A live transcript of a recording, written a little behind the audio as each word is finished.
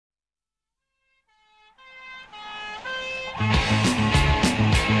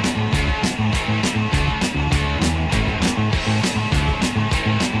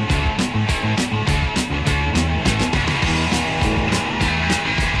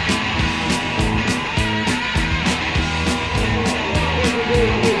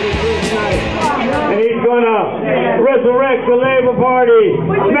Resurrect the Labour Party,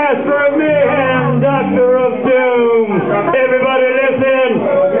 Master of Mayhem, Doctor of Doom. Everybody listen.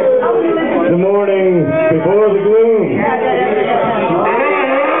 The morning before the gloom.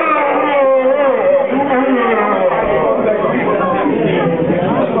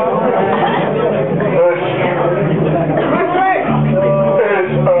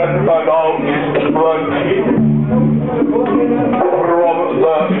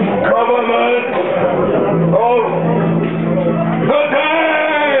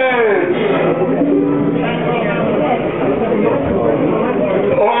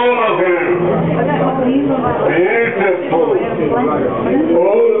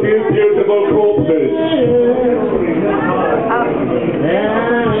 All of you beautiful corpses,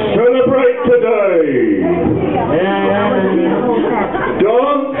 celebrate today.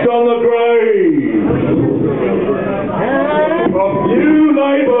 Dance on the grave of New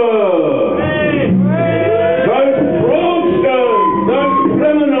Labour. Those fraudsters, those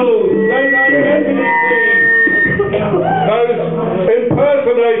criminals, those identity thieves, those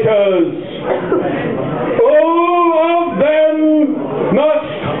impersonators. All of them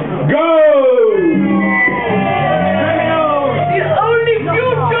must go! The only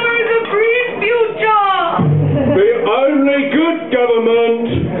future is a green future! The only good government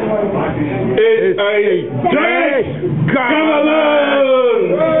is a dead government!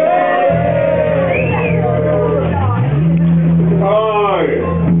 I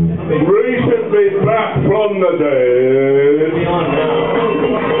recently back from the dead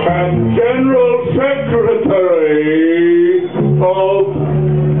and General Secretary of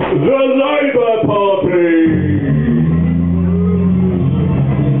the Labour Party.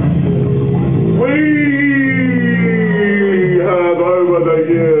 We have over the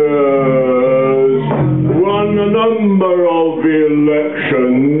years won a number of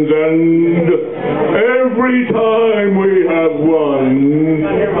elections, and every time we have won,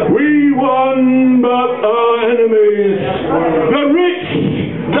 we won but our enemies, the rich,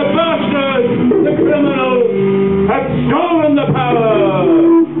 the bastards, the criminals, have stolen the power.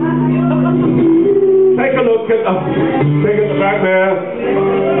 Take a look at the back there.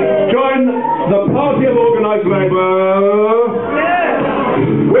 Join the Party of Organised Labour.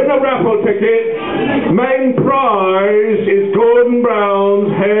 Win a raffle ticket. Main prize is Gordon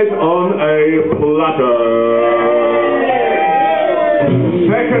Brown's head on a platter.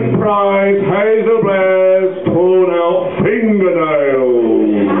 Second prize, Hazel Blair's torn out fingernails.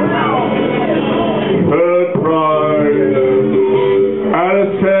 Third prize,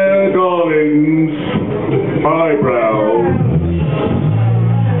 Alistair Garland's eyebrow.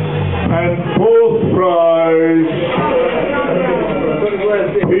 And fourth prize,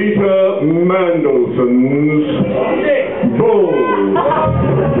 Peter Mandelson's balls.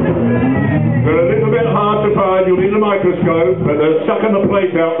 They're a little bit hard to find, you'll need a microscope, but they're stuck in the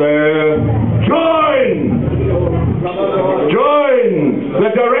plate out there. Join the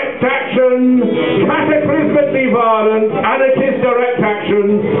direct action, cataclysmically violent, anarchist direct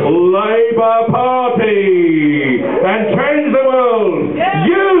action, Labour Party, and change the world.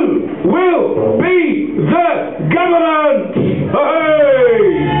 You will be the government. Hey!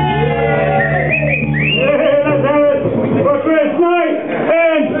 Let's have it for Chris Knight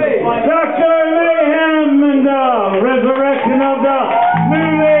and Dr. Mayhem and the resurrection of the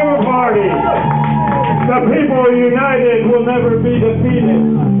new Labour Party. The people united will never be defeated.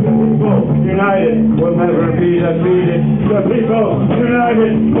 The people united will never be defeated. The people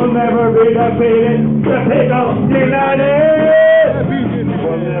united will never be defeated. The people united.